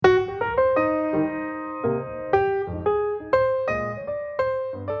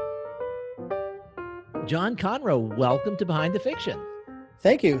John Conroe, welcome to Behind the Fiction.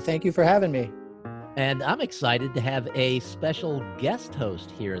 Thank you. Thank you for having me. And I'm excited to have a special guest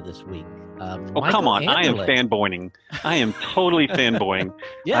host here this week. Oh, come on. I am fanboying. I am totally fanboying.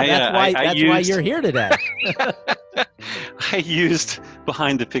 Yeah, that's why you're here today. I used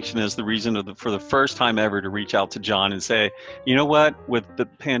Behind the Fiction as the reason for the first time ever to reach out to John and say, you know what, with the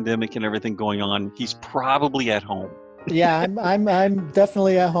pandemic and everything going on, he's probably at home. Yeah, I'm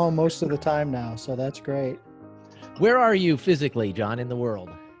definitely at home most of the time now, so that's great. Where are you physically, John, in the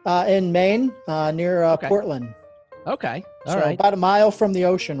world? In Maine, near Portland. Okay, all so right. About a mile from the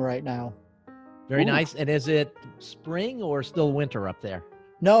ocean right now. Very nice. And is it spring or still winter up there?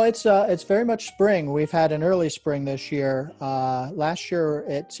 No, it's very much spring. We've had an early spring this year. Last year,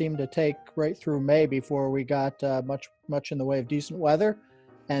 it seemed to take right through May before we got much in the way of decent weather.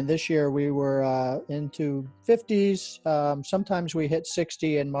 And this year we were into 50s. Sometimes we hit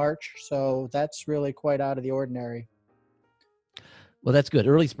 60 in March. So that's really quite out of the ordinary. Well, that's good.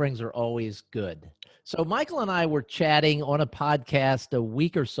 Early springs are always good. So Michael and I were chatting on a podcast a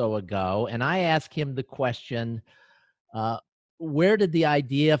week or so ago, and I asked him the question, where did the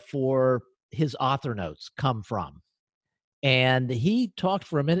idea for his author notes come from? And he talked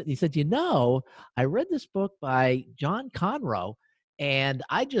for a minute. He said, I read this book by John Conroe, and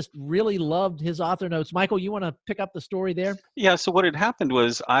I just really loved his author notes. Michael, you want to pick up the story there? Yeah, so what had happened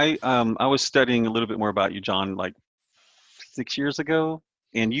was I was studying a little bit more about you, John, like 6 years ago,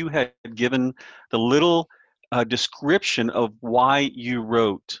 and you had given the little description of why you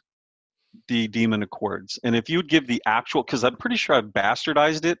wrote the Demon Accords. And if you'd give the actual, because I'm pretty sure I've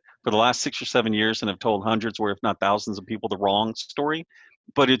bastardized it for the last 6 or 7 years and have told hundreds or if not thousands of people the wrong story,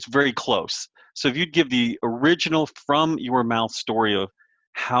 but it's very close. So if you'd give the original from your mouth story of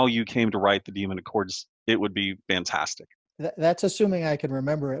how you came to write the Demon Accords, it would be fantastic. That's assuming I can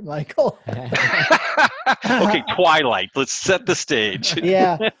remember it, Michael. Okay, Twilight. Let's set the stage.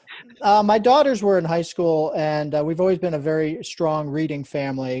 Yeah. My daughters were in high school, and we've always been a very strong reading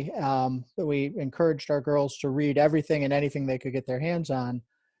family. We encouraged our girls to read everything and anything they could get their hands on.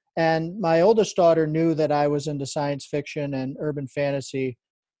 And my oldest daughter knew that I was into science fiction and urban fantasy.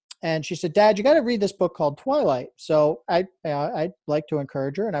 And she said, Dad, you got to read this book called Twilight. So I'd like to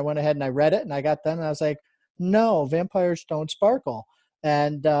encourage her. And I went ahead and I read it, and I got done, and I was like, no, vampires don't sparkle.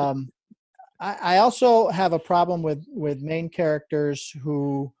 And I also have a problem with main characters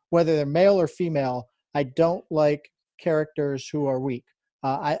who, whether they're male or female, I don't like characters who are weak.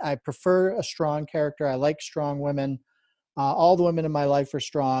 I prefer a strong character. I like strong women. All the women in my life are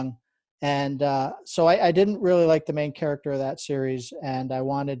strong. And so I didn't really like the main character of that series, and I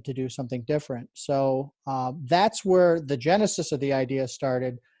wanted to do something different. So that's where the genesis of the idea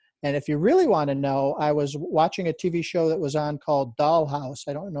started. And if you really want to know, I was watching a TV show that was on called Dollhouse.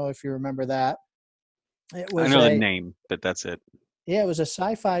 I don't know if you remember that. It was I know the name, but that's it. Yeah, it was a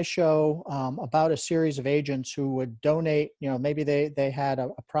sci-fi show about a series of agents who would donate, maybe they had a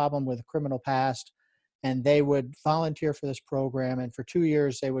problem with a criminal past, and they would volunteer for this program. And for 2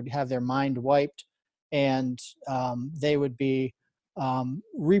 years, they would have their mind wiped, and they would be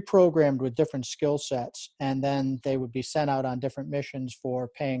reprogrammed with different skill sets. And then they would be sent out on different missions for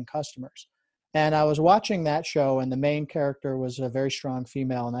paying customers. And I was watching that show, and the main character was a very strong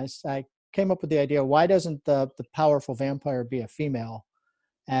female. And I came up with the idea, why doesn't the powerful vampire be a female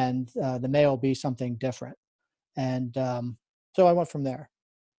and the male be something different? And so I went from there.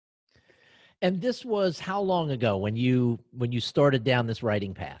 And this was how long ago when you started down this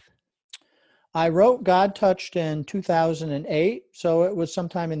writing path? I wrote God Touched in 2008. So it was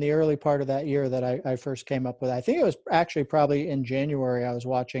sometime in the early part of that year that I first came up with it. I think it was actually probably in January. I was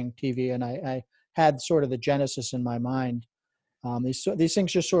watching TV, and I had sort of the genesis in my mind. These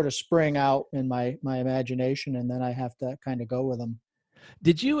things just sort of spring out in my imagination, and then I have to kind of go with them.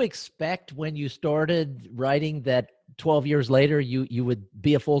 Did you expect when you started writing that 12 years later you would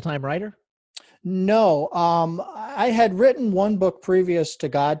be a full-time writer? No. I had written one book previous to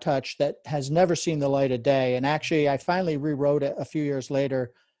God Touch that has never seen the light of day. And actually, I finally rewrote it a few years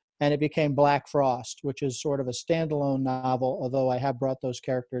later, and it became Black Frost, which is sort of a standalone novel, although I have brought those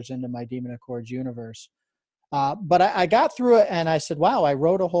characters into my Demon Accords universe. But I got through it, and I said, wow, I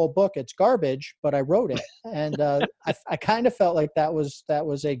wrote a whole book. It's garbage, but I wrote it. And I kind of felt like that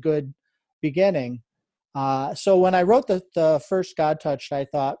was a good beginning. So when I wrote the first God Touched, I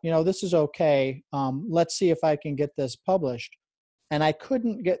thought, this is okay. Let's see if I can get this published. And I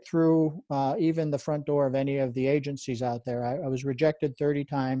couldn't get through even the front door of any of the agencies out there. I was rejected 30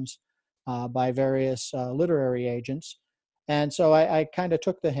 times by various literary agents. And so I kind of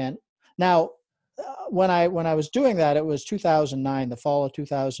took the hint. Now, when I was doing that, it was 2009, the fall of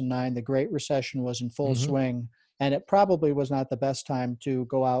 2009. The Great Recession was in full Hmm. swing, and it probably was not the best time to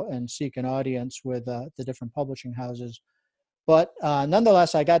go out and seek an audience with the different publishing houses. But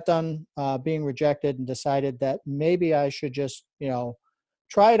nonetheless, I got done being rejected and decided that maybe I should just,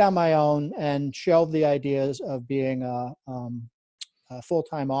 try it on my own and shelve the ideas of being a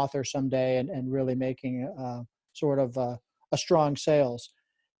full-time author someday and really making sort of a strong sales.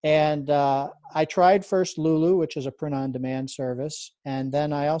 And I tried first Lulu, which is a print-on-demand service, and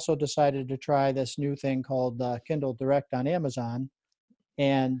then I also decided to try this new thing called Kindle Direct on Amazon.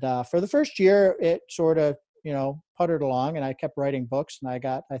 And for the first year, it sort of, puttered along, and I kept writing books, and I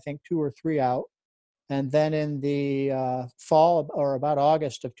got, I think, 2 or 3 out. And then in the fall or about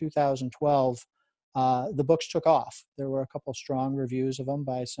August of 2012, the books took off. There were a couple strong reviews of them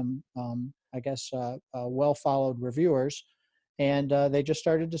by some, I guess, well-followed reviewers, and they just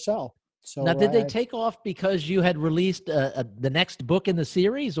started to sell. Now, So did they take off because you had released the next book in the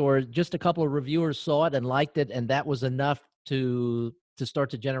series, or just a couple of reviewers saw it and liked it, and that was enough to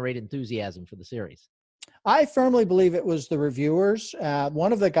start to generate enthusiasm for the series? I firmly believe it was the reviewers.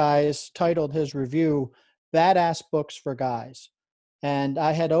 One of the guys titled his review "Badass Books for Guys." And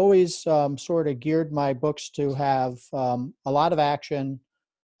I had always sort of geared my books to have a lot of action,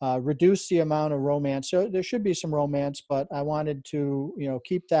 reduce the amount of romance. So there should be some romance, but I wanted to,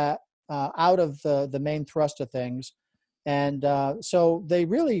 keep that out of the main thrust of things. And so they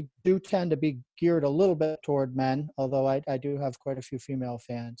really do tend to be geared a little bit toward men, although I do have quite a few female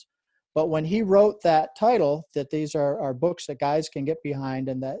fans. But when he wrote that title, that these are books that guys can get behind,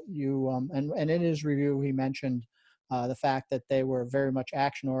 and that you, and in his review, he mentioned the fact that they were very much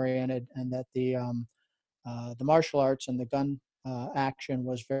action oriented, and that the martial arts and the gun action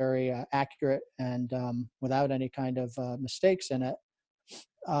was very accurate and without any kind of mistakes in it.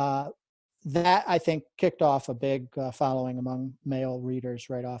 That, I think, kicked off a big following among male readers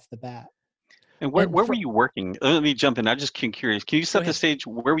right off the bat. And where And were you working? Let me jump in. I just curious. Can you Go set the ahead. stage?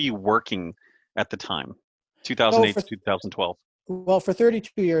 Where were you working at the time, So 2008 for to 2012? Well, for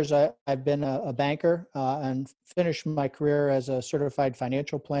 32 years, I've been a banker and finished my career as a certified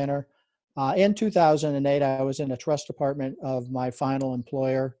financial planner. In 2008, I was in a trust department of my final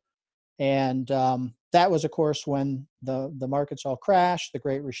employer. And that was, of course, when the markets all crashed, the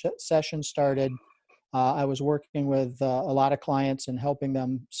Great Recession started. I was working with a lot of clients and helping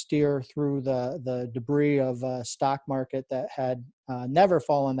them steer through the debris of a stock market that had never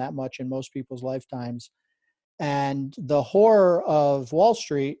fallen that much in most people's lifetimes. And the horror of Wall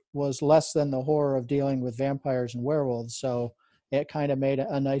Street was less than the horror of dealing with vampires and werewolves. So it kind of made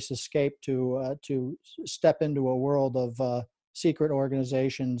a nice escape to step into a world of secret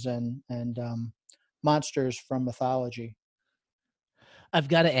organizations and monsters from mythology. I've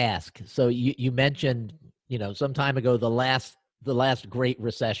got to ask. So you mentioned, some time ago, the last Great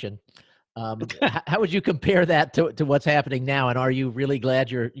Recession. How would you compare that to what's happening now? And are you really glad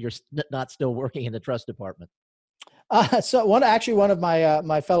you're not still working in the trust department? So one of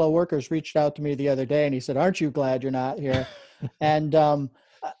my fellow workers reached out to me the other day, and he said, "Aren't you glad you're not here?" And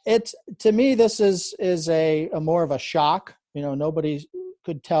it's, to me, this is a more of a shock. Nobody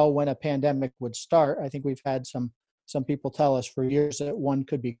could tell when a pandemic would start. I think we've had some people tell us for years that one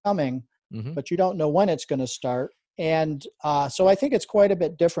could be coming, Mm-hmm. but you don't know when it's going to start. And so I think it's quite a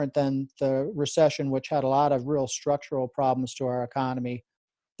bit different than the recession, which had a lot of real structural problems to our economy.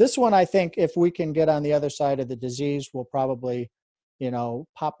 This one, I think, if we can get on the other side of the disease, will probably,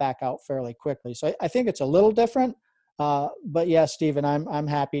 pop back out fairly quickly. So I think it's a little different. But yes, Stephen, I'm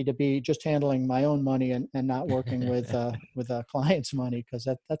happy to be just handling my own money and not working with a client's money, because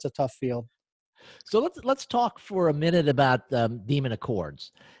that's a tough field. So let's talk for a minute about Demon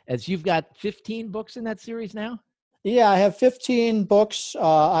Accords, as you've got 15 books in that series now. Yeah, I have 15 books.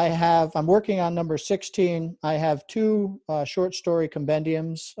 I'm working on number 16. I have 2 short story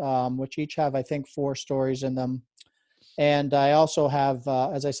compendiums, which each have, I think, 4 stories in them. And I also have,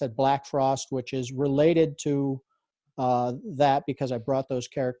 as I said, Black Frost, which is related to that because I brought those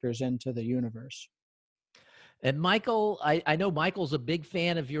characters into the universe. And Michael, I know Michael's a big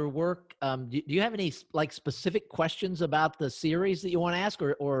fan of your work. Do you have any specific questions about the series that you want to ask,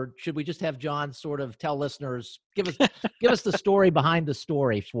 or should we just have John sort of tell listeners, give us the story behind the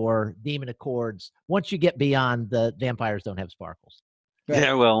story for Demon Accords once you get beyond the vampires don't have sparkles? Right.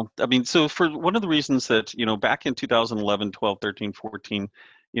 Yeah, well, I mean, so for one of the reasons that, back in 2011, 12, 13, 14,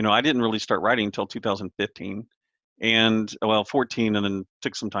 I didn't really start writing until 2015 and, well, 14, and then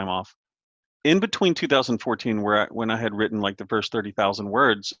took some time off. In between 2014, when I had written like the first 30,000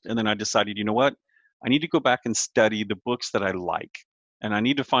 words, and then I decided, you know what, I need to go back and study the books that I like. and I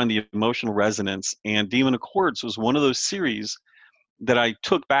need to find the emotional resonance. And Demon Accords was one of those series that I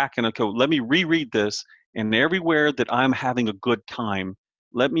took back and I go, let me reread this, and everywhere that I'm having a good time,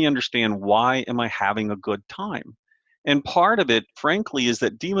 let me understand, why am I having a good time? And part of it, frankly, is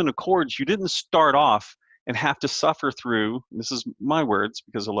that Demon Accords, you didn't start off and have to suffer through, this is my words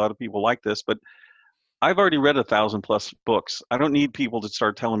because a lot of people like this, but I've already read 1,000+ books. I don't need people to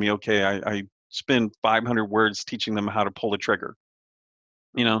start telling me, okay, I spend 500 words teaching them how to pull a trigger.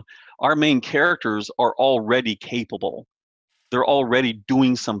 You know, our main characters are already capable. They're already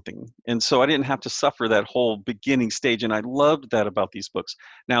doing something. And so I didn't have to suffer that whole beginning stage. And I loved that about these books.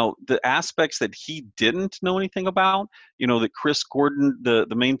 Now, the aspects that he didn't know anything about, that Chris Gordon, the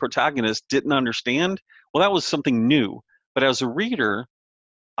main protagonist, didn't understand, well, that was something new. But as a reader,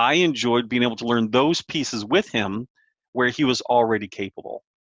 I enjoyed being able to learn those pieces with him where he was already capable.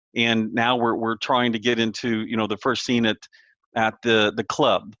 And now we're trying to get into, the first scene at the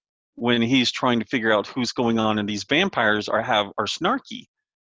club, when he's trying to figure out who's going on, and these vampires are snarky.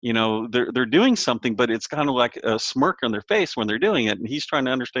 They're doing something, but it's kind of like a smirk on their face when they're doing it, and he's trying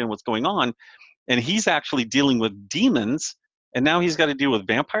to understand what's going on. And he's actually dealing with demons, and now he's got to deal with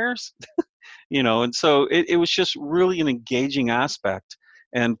vampires. And so it was just really an engaging aspect.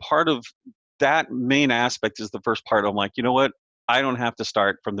 And part of that main aspect is the first part. I'm like, you know what? I don't have to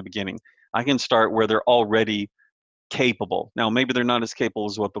start from the beginning. I can start where they're already capable. Now, maybe they're not as capable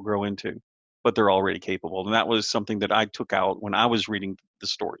as what they'll grow into, but they're already capable. And that was something that I took out when I was reading the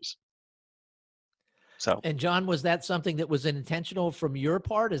stories. So. And John, was that something that was intentional from your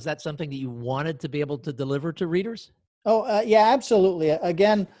part? Is that something that you wanted to be able to deliver to readers? Oh, yeah, absolutely.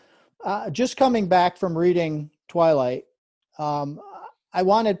 Again, just coming back from reading Twilight, I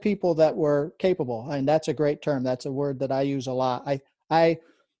wanted people that were capable, and that's a great term. That's a word that I use a lot.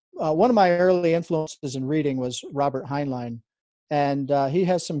 One of my early influences in reading was Robert Heinlein, and he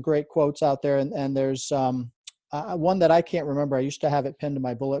has some great quotes out there. And there's one that I can't remember. I used to have it pinned to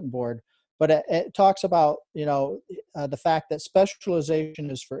my bulletin board, but it talks about the fact that specialization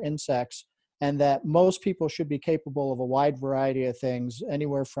is for insects, and that most people should be capable of a wide variety of things,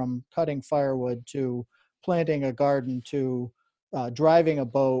 anywhere from cutting firewood to planting a garden to driving a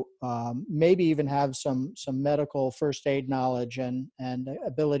boat, maybe even have some medical first aid knowledge and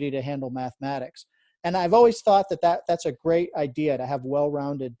ability to handle mathematics. And I've always thought that's a great idea, to have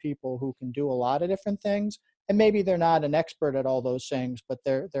well-rounded people who can do a lot of different things. And maybe they're not an expert at all those things, but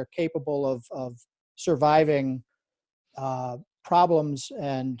they're capable of surviving problems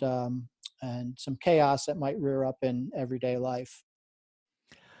and some chaos that might rear up in everyday life.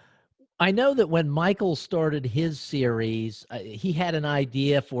 I know that when Michael started his series, he had an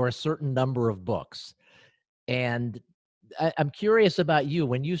idea for a certain number of books. And I'm curious about you.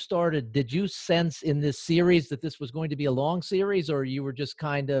 When you started, did you sense in this series that this was going to be a long series, or you were just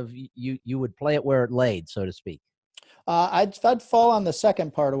kind of, you would play it where it laid, so to speak? I'd fall on the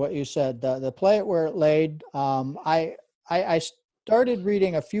second part of what you said, the play it where it laid. I started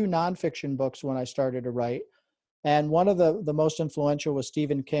reading a few nonfiction books when I started to write. And one of the most influential was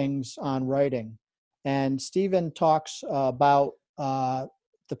Stephen King's On Writing. And Stephen talks about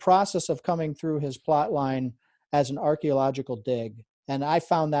the process of coming through his plot line as an archaeological dig. And I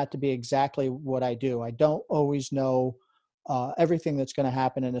found that to be exactly what I do. I don't always know everything that's going to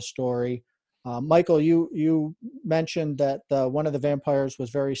happen in a story. Michael, you mentioned that one of the vampires was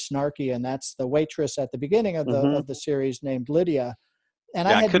very snarky, and that's the waitress at the beginning of the series named Lydia. And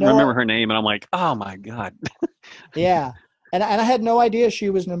yeah, I couldn't remember her name, and I'm like, oh my God. Yeah. And I had no idea she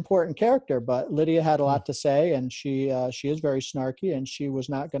was an important character, but Lydia had a lot to say, and she is very snarky, and she was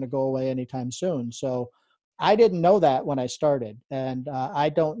not going to go away anytime soon. So I didn't know that when I started, and I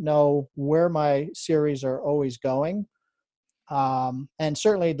don't know where my series are always going. And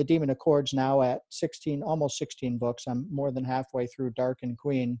certainly the Demon Accords now at 16, almost 16 books. I'm more than halfway through Darkened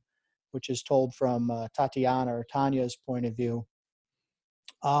Queen, which is told from Tatiana or Tanya's point of view.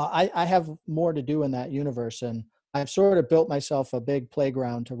 I have more to do in that universe, and I've sort of built myself a big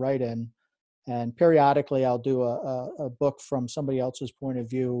playground to write in. And periodically I'll do a book from somebody else's point of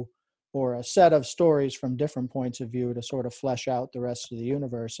view, or a set of stories from different points of view, to sort of flesh out the rest of the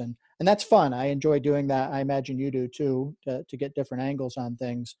universe. And that's fun. I enjoy doing that. I imagine you do too, to get different angles on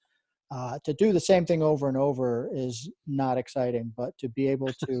things. To do the same thing over and over is not exciting, but to be able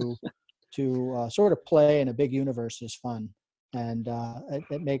to sort of play in a big universe is fun. And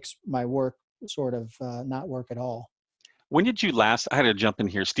it makes my work sort of not work at all. When did you last, I had to jump in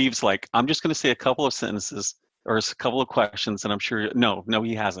here. Steve's like, I'm just going to say a couple of sentences or a couple of questions, and I'm sure, no,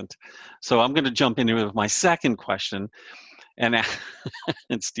 he hasn't. So I'm going to jump into with my second question, and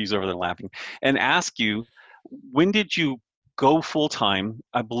Steve's over there laughing, and ask you, when did you go full time.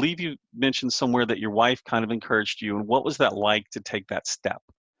 I believe you mentioned somewhere that your wife kind of encouraged you. And what was that like to take that step?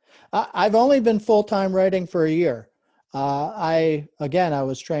 I've only been full-time writing for a year. I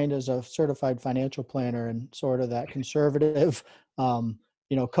was trained as a certified financial planner, and sort of that conservative,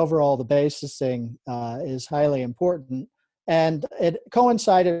 cover all the bases thing is highly important. And it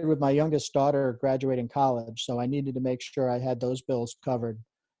coincided with my youngest daughter graduating college, so I needed to make sure I had those bills covered.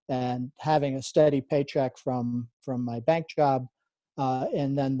 And having a steady paycheck from my bank job,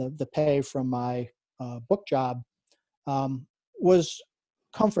 and then the pay from my book job, was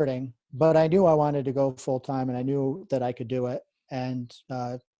comforting, but I knew I wanted to go full time, and I knew that I could do it. And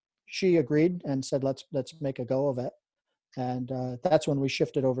she agreed and said, "Let's make a go of it." And that's when we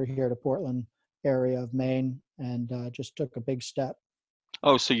shifted over here to Portland area of Maine, and just took a big step.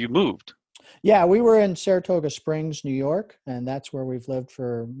 Oh, so you moved. Yeah, we were in Saratoga Springs, New York, and that's where we've lived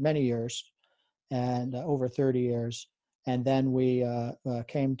for many years, and over 30 years. And then we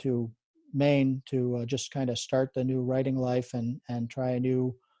came to Maine to just kind of start the new writing life, and try a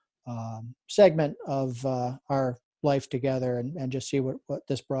new segment of our life together, and just see what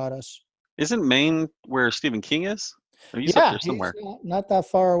this brought us. Isn't Maine where Stephen King is? Oh, he's up Yeah, there he's somewhere. not that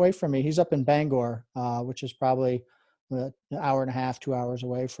far away from me. He's up in Bangor, which is probably an hour and a half, 2 hours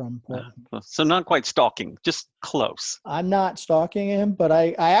away from Portland. So not quite stalking, just close. I'm not stalking him, but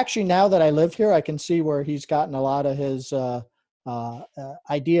I actually, now that I live here, I can see where he's gotten a lot of his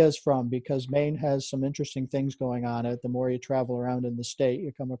ideas from, because Maine has some interesting things going on. The more you travel around in the state,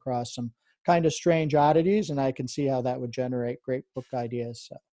 you come across some kind of strange oddities, and I can see how that would generate great book ideas.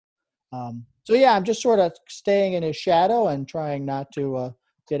 So yeah, I'm just sort of staying in his shadow and trying not to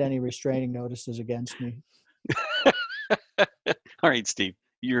get any restraining notices against me. All right, Steve,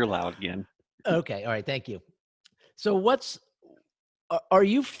 you're allowed again. Okay. All right. Thank you. So are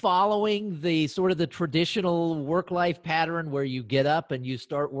you following the sort of the traditional work-life pattern where you get up and you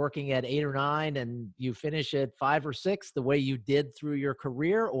start working at 8 or 9 and you finish at 5 or 6, the way you did through your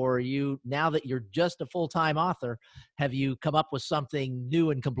career? Or now that you're just a full-time author, have you come up with something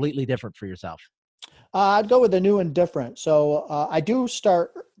new and completely different for yourself? I'd go with the new and different. So I do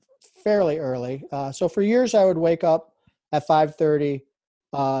start fairly early. So for years, I would wake up at 5:30,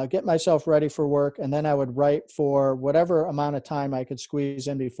 get myself ready for work, and then I would write for whatever amount of time I could squeeze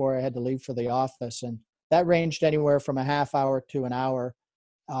in before I had to leave for the office. And that ranged anywhere from a half hour to an hour,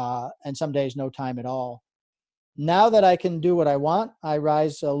 and some days no time at all. Now that I can do what I want, I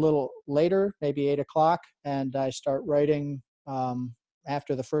rise a little later, maybe 8 o'clock, and I start writing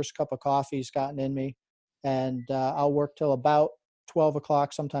after the first cup of coffee's gotten in me. And I'll work till about 12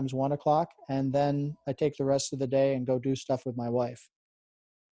 o'clock, sometimes 1 o'clock, and then I take the rest of the day and go do stuff with my wife.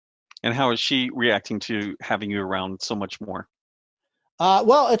 And how is she reacting to having you around so much more?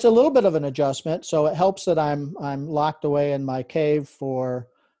 Well, it's a little bit of an adjustment. So it helps that I'm locked away in my cave for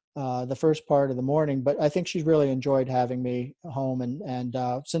the first part of the morning. But I think she's really enjoyed having me home. And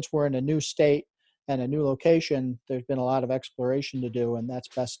since we're in a new state and a new location, there's been a lot of exploration to do, and that's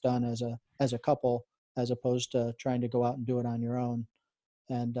best done as a couple, as opposed to trying to go out and do it on your own.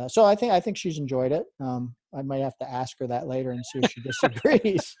 And so I think she's enjoyed it. I might have to ask her that later and see if she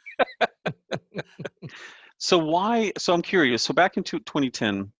disagrees. So I'm curious. So back in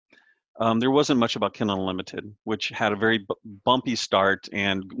 2010, there wasn't much about Kindle Unlimited, which had a very bumpy start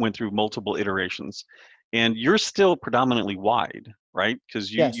and went through multiple iterations. And you're still predominantly wide, right?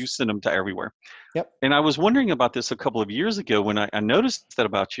 Because you Yes. send them to everywhere. Yep. And I was wondering about this a couple of years ago when I noticed that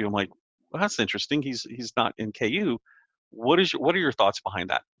about you. I'm like, well, that's interesting. He's not in KU. What are your thoughts behind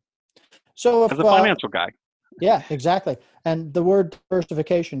that So as a financial guy? yeah, exactly. And the word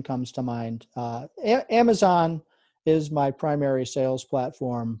diversification comes to mind. Amazon is my primary sales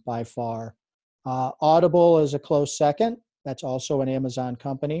platform by far. Audible is a close second. That's also an Amazon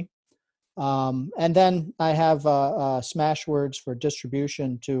company. And then I have Smashwords for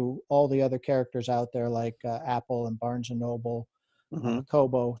distribution to all the other characters out there, like Apple and Barnes and Noble, Hmm.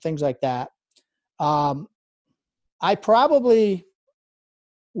 Kobo, things like that. I probably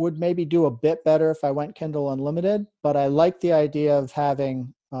would maybe do a bit better if I went Kindle Unlimited, but I like the idea of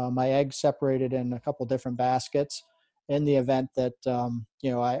having my eggs separated in a couple different baskets in the event that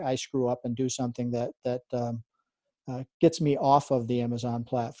I screw up and do something that gets me off of the Amazon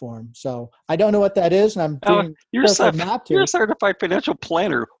platform. So I don't know what that is, and I'm Oh, being careful not you're a to. certified financial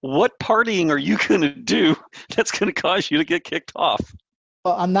planner. What partying are you going to do that's going to cause you to get kicked off?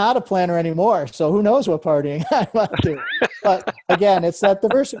 Well, I'm not a planner anymore, so who knows what partying I might do. But again, it's that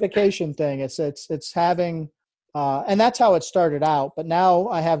diversification thing. It's having, and that's how it started out. But now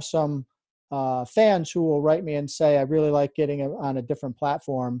I have some fans who will write me and say, I really like getting on a different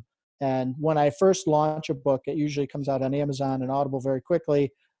platform, And when I first launch a book, it usually comes out on Amazon and Audible very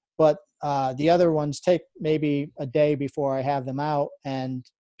quickly. But the other ones take maybe a day before I have them out. And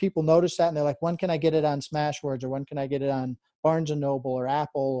people notice that and they're like, when can I get it on Smashwords, or when can I get it on Barnes and Noble or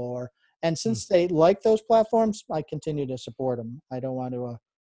Apple? And since they like those platforms, I continue to support them. I don't want to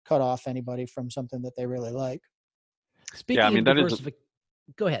cut off anybody from something that they really like. Speaking of diversification,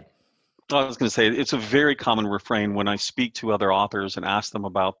 go ahead. I was going to say, it's a very common refrain when I speak to other authors and ask them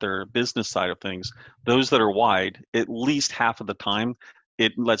about their business side of things. Those that are wide, at least half of the time,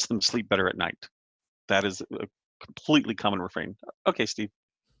 it lets them sleep better at night. That is a completely common refrain. Okay, Steve.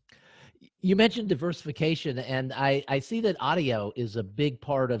 You mentioned diversification, and I see that audio is a big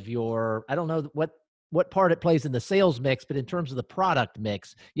part of your, I don't know what part it plays in the sales mix, but in terms of the product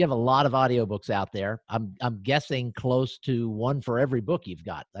mix, you have a lot of audiobooks out there. I'm guessing close to one for every book you've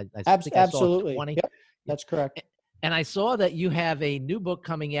got. I think I saw 20. Yep, that's correct. And I saw that you have a new book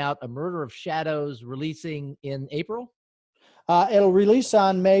coming out, A Murder of Shadows, releasing in April? It'll release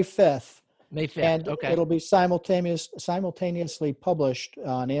on May 5th. May 5th, and okay. It'll be simultaneously published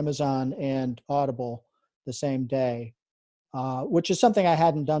on Amazon and Audible the same day, which is something I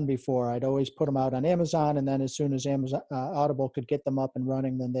hadn't done before. I'd always put them out on Amazon, and then as soon as Amazon Audible could get them up and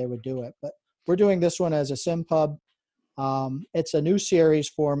running, then they would do it. But we're doing this one as a SimPub. It's a new series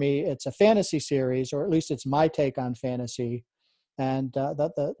for me. It's a fantasy series, or at least it's my take on fantasy, and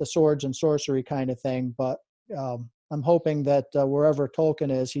the swords and sorcery kind of thing. But I'm hoping that wherever Tolkien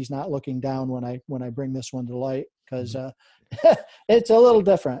is, he's not looking down when I bring this one to light, because it's a little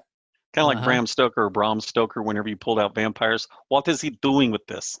different. Kind of like Bram Stoker or Bram Stoker whenever you pulled out vampires. What is he doing with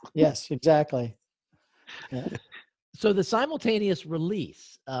this? Yes, exactly. Yeah. So the simultaneous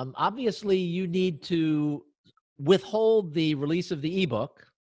release, obviously you need to withhold the release of the ebook,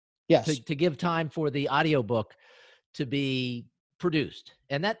 yes, to give time for the audiobook to be produced.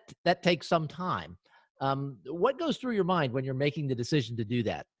 And that takes some time. What goes through your mind when you're making the decision to do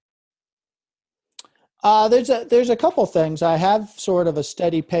that? There's a couple things. I have sort of a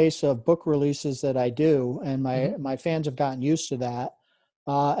steady pace of book releases that I do, and my fans have gotten used to that.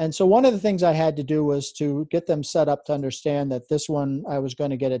 And so one of the things I had to do was to get them set up to understand that this one I was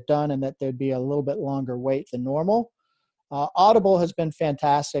going to get it done, and that there'd be a little bit longer wait than normal. Audible has been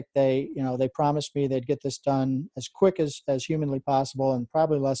fantastic. They promised me they'd get this done as quick as humanly possible, and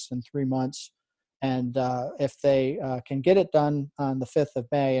probably less than 3 months. And if they can get it done on the 5th of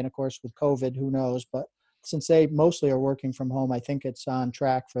May, and of course with COVID, who knows, but since they mostly are working from home, I think it's on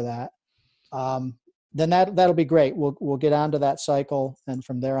track for that. Then that'll be great. We'll get onto that cycle, and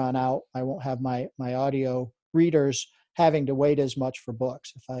from there on out, I won't have my audio readers having to wait as much for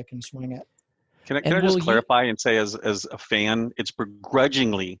books if I can swing it. Can I just clarify and say, as a fan, it's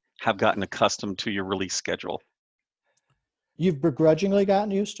begrudgingly have gotten accustomed to your release schedule. You've begrudgingly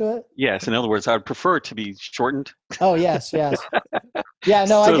gotten used to it? Yes. In other words, I would prefer it to be shortened. Oh, yes. Yeah, no,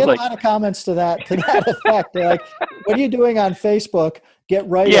 so I get a lot of comments to that effect. They're like, what are you doing on Facebook? Get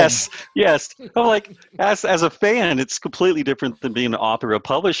writing. Yes. I'm like, as a fan, it's completely different than being an author or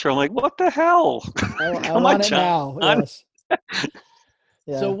publisher. I'm like, what the hell? I want it now. Yes.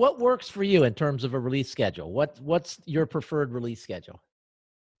 Yeah. So what works for you in terms of a release schedule? What's your preferred release schedule?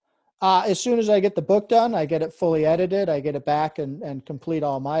 As soon as I get the book done, I get it fully edited. I get it back and complete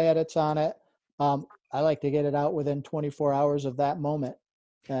all my edits on it. I like to get it out within 24 hours of that moment,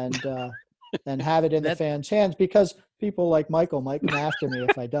 and have it in the fans' hands, because people like Michael might come after me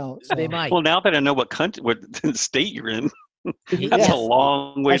if I don't. So. They might. Well, now that I know what state you're in, that's a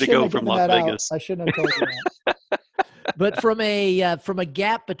long way to go from Las Vegas. I shouldn't have told you that. But from a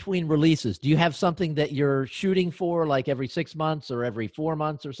gap between releases, do you have something that you're shooting for, like every 6 months or every 4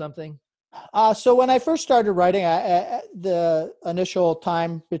 months or something? So when I first started writing, the initial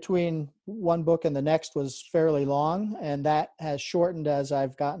time between one book and the next was fairly long, and that has shortened as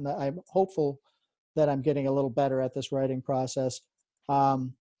I've gotten. I'm hopeful that I'm getting a little better at this writing process.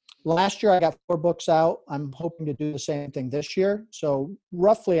 Last year I got 4 books out. I'm hoping to do the same thing this year. So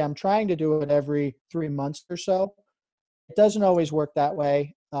roughly I'm trying to do it every 3 months or so. It doesn't always work that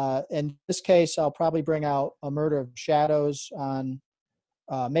way. In this case, I'll probably bring out A Murder of Shadows on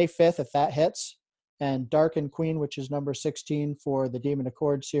May 5th, if that hits, and Darkened Queen, which is number 16 for the Demon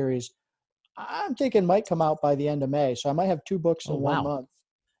Accord series, I'm thinking might come out by the end of May. So I might have 2 books in 1 month.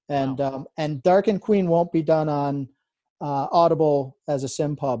 And and Darkened Queen won't be done on Audible as a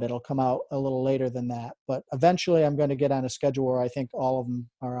SimPub. It'll come out a little later than that. But eventually I'm going to get on a schedule where I think all of them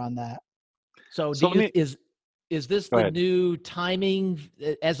are on that. So is this the new timing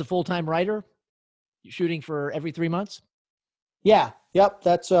as a full-time writer? You're shooting for every 3 months? Yeah. Yep.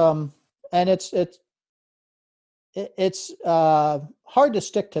 That's and it's it's hard to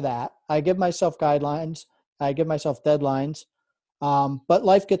stick to that. I give myself guidelines. I give myself deadlines. But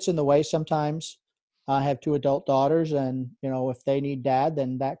life gets in the way sometimes. I have two adult daughters, and if they need dad,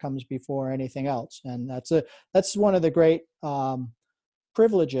 then that comes before anything else. And that's one of the great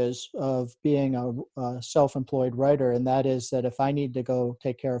privileges of being a self-employed writer, and that is that if I need to go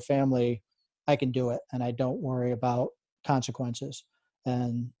take care of family, I can do it, and I don't worry about consequences.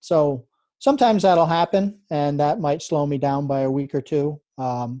 And so sometimes that'll happen, and that might slow me down by a week or two.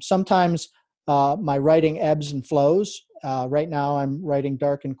 Sometimes my writing ebbs and flows. Right now I'm writing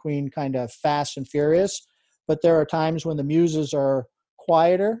Dark and Queen kind of fast and furious, but there are times when the muses are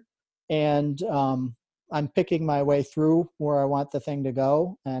quieter, and I'm picking my way through where I want the thing to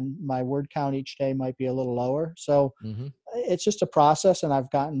go, and my word count each day might be a little lower. So Mm-hmm. it's just a process, and I've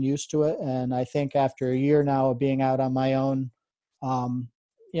gotten used to it. And I think after a year now of being out on my own,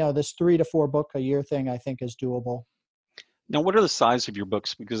 this 3 to 4 book a year thing, I think, is doable. Now, what are the size of your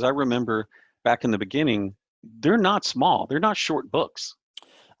books? Because I remember back in the beginning, they're not small. They're not short books.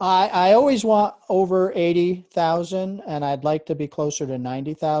 I always want over 80,000, and I'd like to be closer to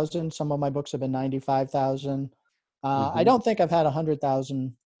 90,000. Some of my books have been 95,000. I Hmm. don't think I've had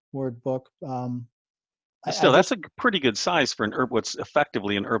 100,000 word book. But I still, that's just, a pretty good size for what's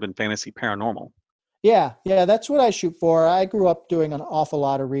effectively an urban fantasy paranormal. yeah, that's what I shoot for. I grew up doing an awful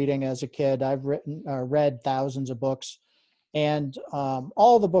lot of reading as a kid. I've read thousands of books, and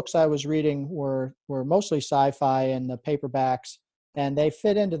all the books I was reading were mostly sci-fi and the paperbacks, and they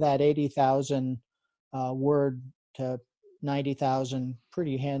fit into that 80,000 word to 90,000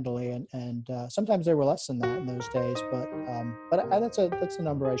 pretty handily, and sometimes they were less than that in those days. But that's a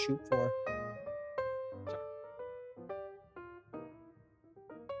number I shoot for.